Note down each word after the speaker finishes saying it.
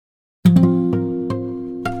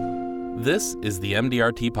This is the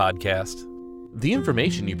MDRT podcast. The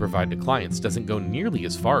information you provide to clients doesn't go nearly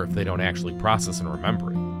as far if they don't actually process and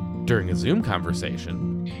remember it. During a Zoom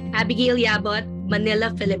conversation, Abigail Yabot,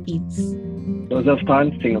 Manila, Philippines. Joseph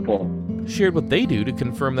Tan, Singapore. Shared what they do to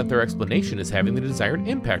confirm that their explanation is having the desired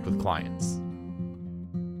impact with clients.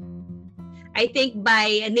 I think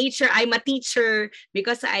by nature, I'm a teacher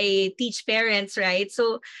because I teach parents, right?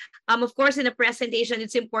 So, of course, in a presentation,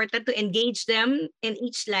 it's important to engage them in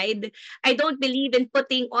each slide. I don't believe in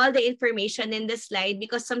putting all the information in the slide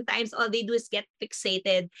because sometimes all they do is get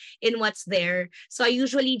fixated in what's there. So I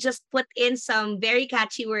usually just put in some very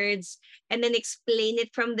catchy words and then explain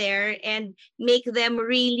it from there and make them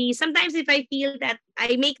really, sometimes if I feel that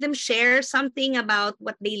I make them share something about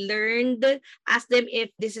what they learned, ask them if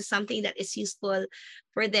this is something that is useful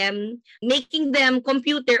for them. Making them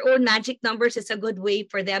compute their own magic numbers is a good way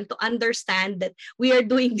for them to understand that we are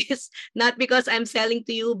doing this not because I'm selling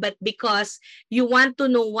to you, but because you want to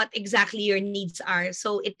know what exactly your needs are.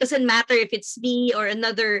 So it doesn't matter if it's me or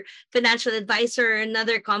another financial advisor or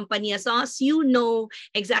another company, as long as you know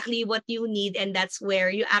exactly what you need and that's where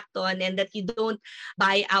you act on, and that you don't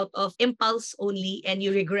buy out of impulse only and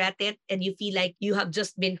you regret it and you feel like you have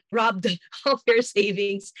just been robbed of your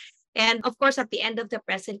savings. And of course, at the end of the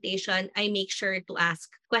presentation, I make sure to ask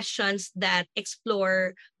questions that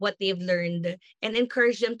explore what they've learned and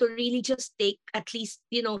encourage them to really just take at least,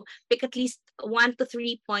 pick at least 1 to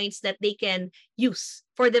 3 points that they can use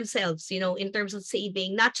for themselves, in terms of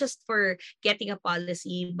saving, not just for getting a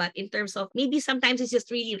policy, but in terms of maybe sometimes it's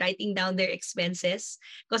just really writing down their expenses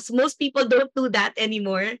because most people don't do that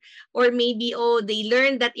anymore. Or maybe, they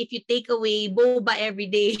learned that if you take away boba every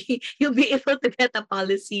day, you'll be able to get a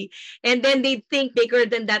policy. And then they think bigger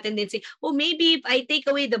than that and they say, maybe if I take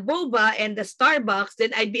away the boba and the Starbucks,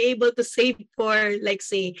 then I'd be able to save for, like,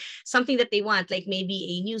 say, something that they want, like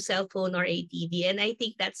maybe a new cell phone or a TV. And I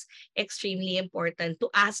think that's extremely important to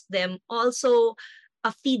ask them also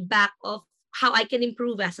a feedback of how I can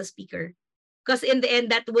improve as a speaker. Because in the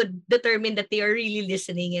end, that would determine that they are really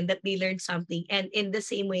listening and that they learned something. And in the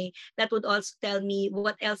same way, that would also tell me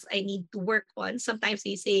what else I need to work on. Sometimes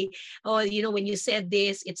they say, when you said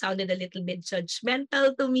this, it sounded a little bit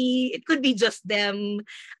judgmental to me. It could be just them.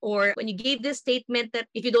 Or when you gave this statement that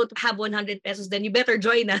if you don't have 100 pesos, then you better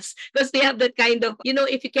join us. Because they have that kind of,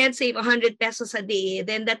 if you can't save 100 pesos a day,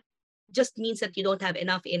 then that just means that you don't have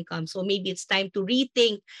enough income. So maybe it's time to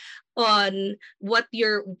rethink on what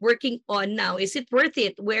you're working on now. Is it worth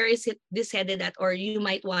it? Where is this headed at? Or you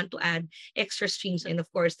might want to add extra streams. And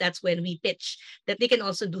of course, that's when we pitch that they can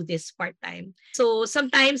also do this part-time. So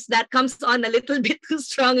sometimes that comes on a little bit too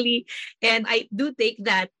strongly, and I do take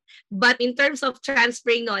that. But in terms of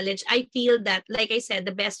transferring knowledge, I feel that, like I said,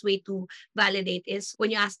 the best way to validate is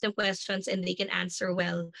when you ask them questions and they can answer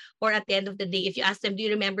well. Or at the end of the day, if you ask them, do you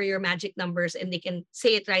remember your magic numbers? And they can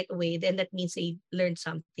say it right away, then that means they learned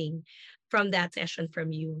something from that session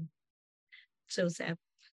from you. Joseph.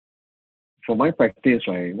 For my practice,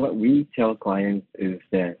 right, what we tell clients is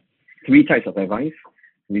that 3 types of advice.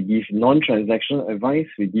 We give non-transactional advice,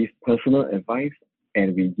 we give personal advice,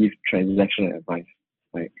 and we give transactional advice.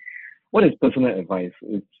 Right? What is personal advice?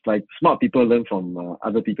 It's like smart people learn from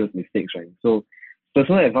other people's mistakes, right? So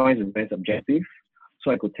personal advice is very subjective.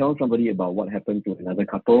 So I could tell somebody about what happened to another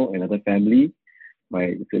couple, another family,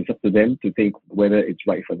 right? So it's up to them to think whether it's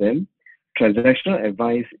right for them. Transactional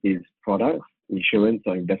advice is products, insurance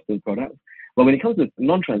or investment products. But when it comes to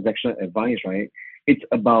non-transactional advice, right, it's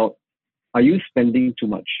about, are you spending too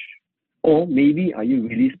much? Or maybe are you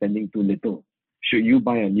really spending too little? Should you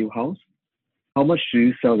buy a new house? How much should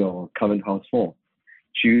you sell your current house for?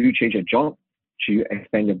 Should you change your job? Should you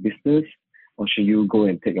expand your business? Or should you go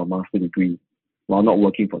and take your master's degree while not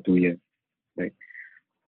working for 2 years? Right?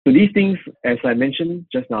 So these things, as I mentioned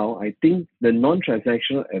just now, I think the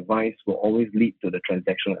non-transactional advice will always lead to the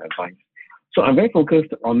transactional advice. So I'm very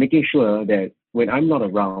focused on making sure that when I'm not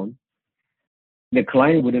around, the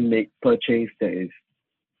client wouldn't make purchase that is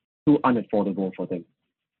too unaffordable for them.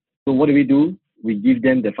 So what do? We give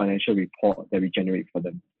them the financial report that we generate for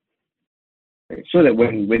them. Right? So that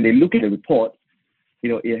when they look at the report,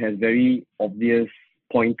 it has very obvious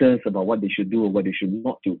pointers about what they should do or what they should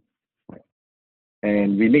not do. Right?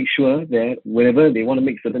 And we make sure that whenever they want to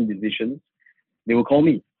make certain decisions, they will call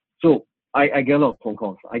me. So I get a lot of phone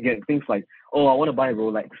calls. I get things like, I want to buy a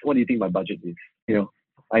Rolex. What do you think my budget is?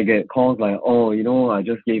 I get calls like, I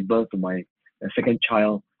just gave birth to my second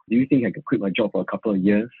child. Do you think I can quit my job for a couple of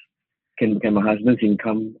years? Can my husband's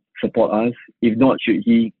income support us? If not, should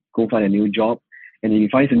he go find a new job? And if he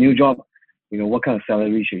finds a new job, What kind of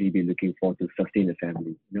salary should he be looking for to sustain the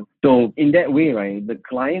family? So in that way, right, the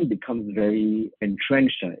client becomes very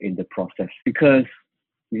entrenched in the process. Because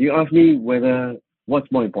if you ask me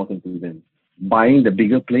what's more important to them, buying the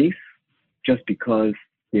bigger place just because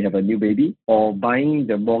they have a new baby, or buying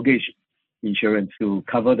the mortgage insurance to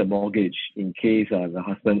cover the mortgage in case the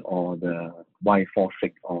husband or the wife falls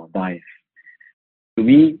sick or dies. To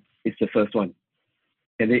me, it's the first one.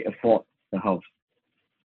 Can they afford the house?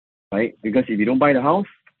 Right? Because if you don't buy the house,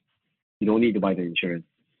 you don't need to buy the insurance.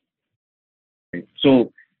 Right?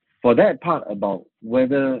 So for that part about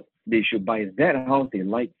whether they should buy that house they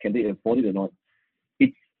like, can they afford it or not,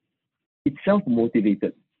 it's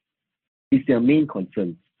self-motivated. It's their main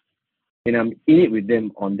concern. And I'm in it with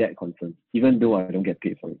them on that concern, even though I don't get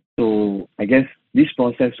paid for it. So I guess this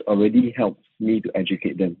process already helps me to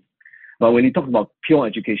educate them. But when you talk about pure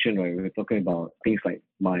education, right, we're talking about things like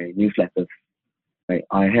my newsletters. Right?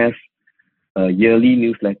 I have a yearly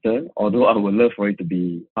newsletter, although I would love for it to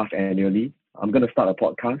be half annually. I'm going to start a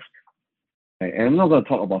podcast. Right? And I'm not going to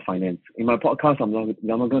talk about finance. In my podcast, I'm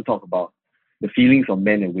not going to talk about the feelings of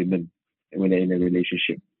men and women when they're in a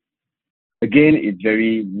relationship. Again, it's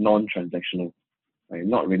very non-transactional, right?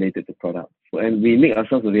 Not related to products. And we make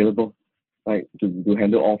ourselves available, right, to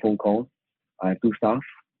handle all phone calls. I have 2 staff,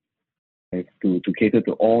 right, to cater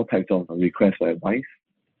to all types of requests for advice.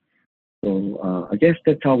 So I guess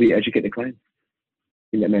that's how we educate the client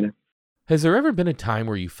in that manner. Has there ever been a time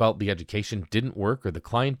where you felt the education didn't work or the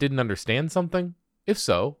client didn't understand something? If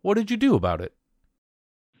so, what did you do about it?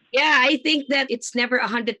 Yeah, I think that it's never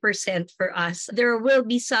 100% for us. There will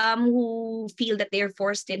be some who feel that they're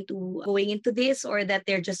forced into going into this, or that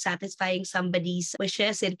they're just satisfying somebody's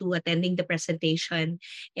wishes into attending the presentation,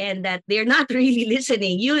 and that they're not really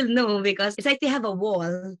listening. You'll know because it's like they have a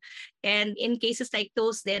wall. And in cases like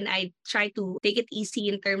those, then I try to take it easy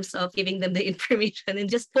in terms of giving them the information and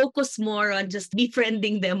just focus more on just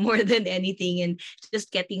befriending them more than anything and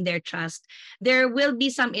just getting their trust. There will be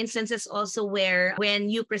some instances also where when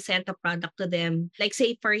you present a product to them, like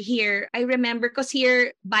say for here, I remember because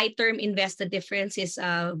here buy term invest the difference is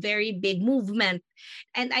a very big movement.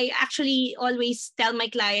 And I actually always tell my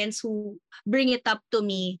clients who bring it up to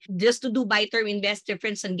me just to do buy term invest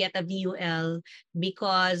difference and get a VUL,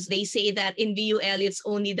 because they say that in VUL it's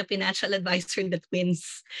only the financial advisor that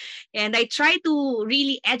wins. And I try to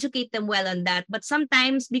really educate them well on that. But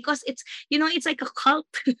sometimes because it's like a cult.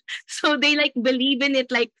 So they like believe in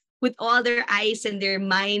it like with all their eyes and their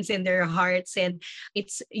minds and their hearts. And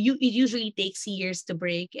it usually takes years to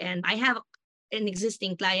break. And I have an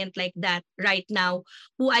existing client like that right now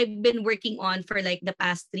who I've been working on for like the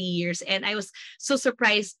past 3 years. And I was so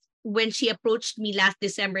surprised when she approached me last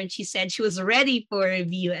December and she said she was ready for a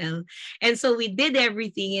VUL. And so we did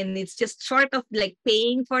everything, and it's just short of like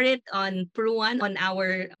paying for it on Peruan on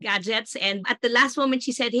our gadgets. And at the last moment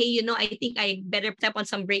she said, hey, I think I better step on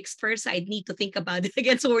some breaks first. I need to think about it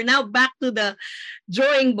again. So we're now back to the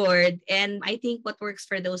drawing board. And I think what works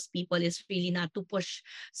for those people is really not to push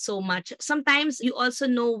so much. Sometimes you also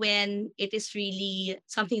know when it is really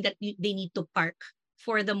something that they need to park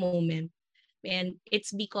for the moment. And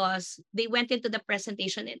it's because they went into the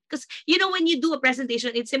presentation. Because, when you do a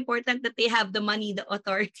presentation, it's important that they have the money, the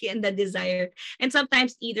authority, and the desire. And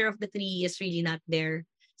sometimes either of the three is really not there.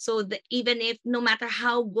 So even if, no matter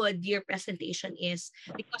how good your presentation is,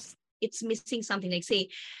 because it's missing something, like say,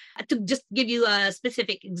 to just give you a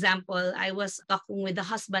specific example, I was talking with the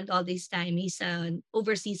husband all this time. He's an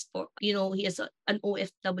overseas, he is an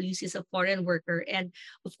OFW, he's a foreign worker. And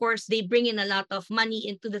of course, they bring in a lot of money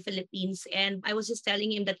into the Philippines. And I was just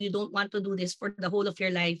telling him that you don't want to do this for the whole of your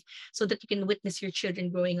life so that you can witness your children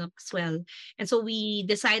growing up as well. And so we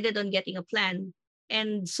decided on getting a plan.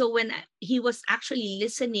 And so when he was actually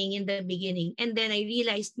listening in the beginning, and then I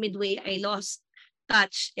realized midway I lost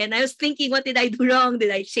touch. And I was thinking, what did I do wrong?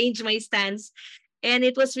 Did I change my stance? And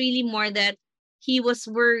it was really more that he was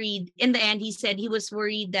worried. In the end, he said he was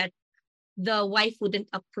worried that the wife wouldn't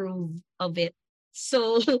approve of it.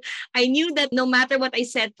 So I knew that no matter what I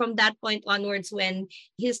said from that point onwards, when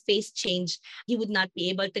his face changed, he would not be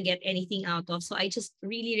able to get anything out of. So I just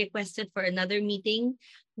really requested for another meeting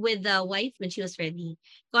with the wife when she was ready,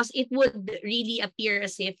 because it would really appear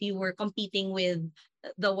as if you were competing with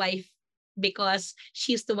the wife, because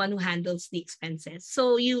she's the one who handles the expenses.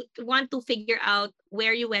 So you want to figure out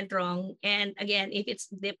where you went wrong. And again, if it's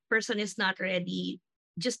the person is not ready,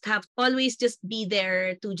 always just be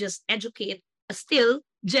there to just educate still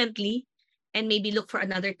gently, and maybe look for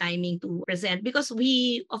another timing to present. Because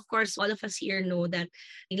we, of course, all of us here know that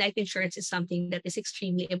life insurance is something that is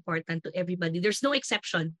extremely important to everybody. There's no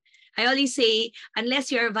exception. I always say,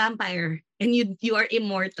 unless you're a vampire and you are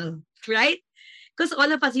immortal, right? Because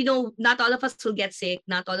all of us, not all of us will get sick.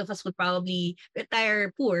 Not all of us will probably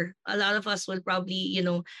retire poor. A lot of us will probably,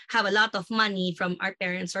 have a lot of money from our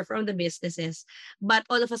parents or from the businesses. But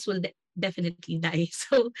all of us will definitely die.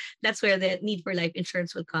 So that's where the need for life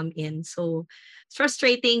insurance will come in. So it's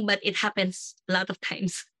frustrating, but it happens a lot of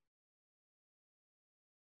times.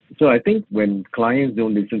 So I think when clients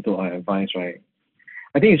don't listen to our advice, right,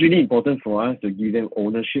 I think it's really important for us to give them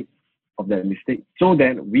ownership of that mistake so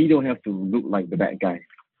that we don't have to look like the bad guy,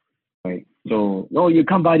 right? So, no, you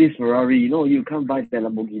can't buy this Ferrari. No, you can't buy that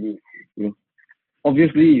Lamborghini.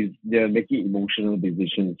 Obviously, they're making emotional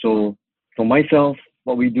decisions. So for myself,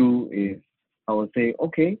 what we do is I will say,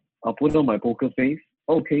 okay, I'll put on my poker face.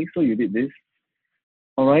 Okay, so you did this.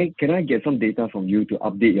 All right, can I get some data from you to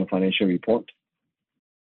update your financial report?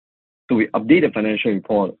 So we update the financial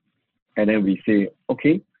report and then we say,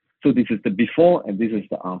 okay, so this is the before and this is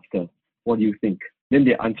the after. What do you think? Then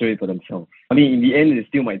they answer it for themselves. I mean, in the end, they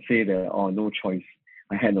still might say that, oh, no choice.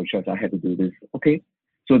 I had no choice. I had to do this. Okay,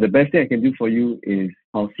 so the best thing I can do for you is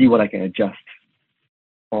I'll see what I can adjust,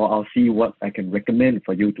 or I'll see what I can recommend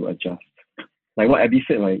for you to adjust. Like what Abby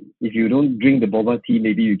said, right? If you don't drink the boba tea,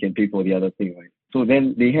 maybe you can pay for the other thing, right? So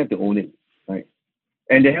then they have to own it, right?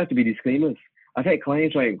 And there have to be disclaimers. I've had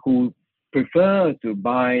clients, right, who prefer to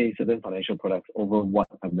buy certain financial products over what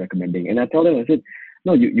I'm recommending. And I tell them, I said,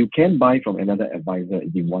 no, you can buy from another advisor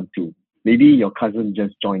if you want to. Maybe your cousin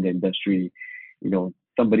just joined the industry,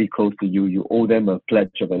 somebody close to you, you owe them a pledge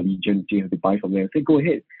of allegiance, you have to buy from them. I say, go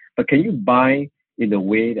ahead. But can you buy in the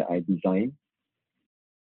way that I design?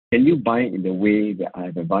 Can you buy in the way that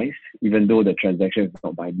I've advised, even though the transaction is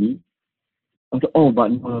not by me? I said, oh, but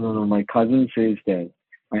no. My cousin says that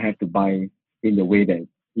I have to buy in the way that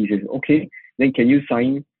he says, okay, then can you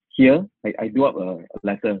sign here? I do up a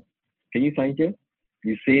letter. Can you sign here?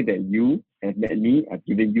 You say that you have met me, I've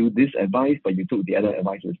given you this advice, but you took the other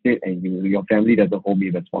advice instead, and your family doesn't hold me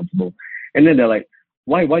responsible. And then they're like,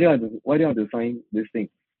 why do I have to sign this thing?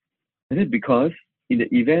 I said, because in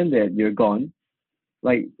the event that you're gone,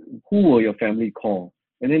 like, who will your family call?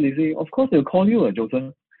 And then they say, of course they'll call you,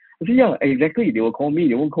 Joseph. I said, yeah, exactly. They will call me.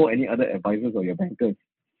 They won't call any other advisors or your bankers.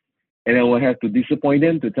 And I will have to disappoint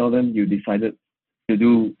them to tell them you decided to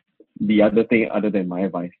do the other thing other than my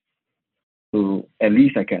advice. So at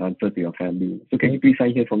least I can answer to your family. So can you please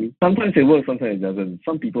sign here for me? Sometimes it works, sometimes it doesn't.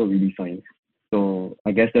 Some people really sign. So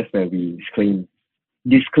I guess that's where we disclaim.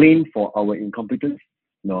 Disclaim for our incompetence?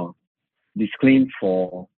 No. Disclaim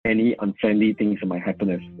for any unfriendly things that might happen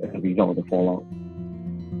as a result of the fallout.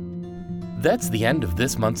 That's the end of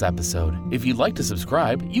this month's episode. If you'd like to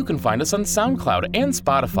subscribe, you can find us on SoundCloud and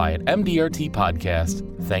Spotify at MDRT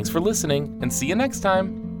Podcast. Thanks for listening, and see you next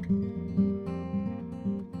time.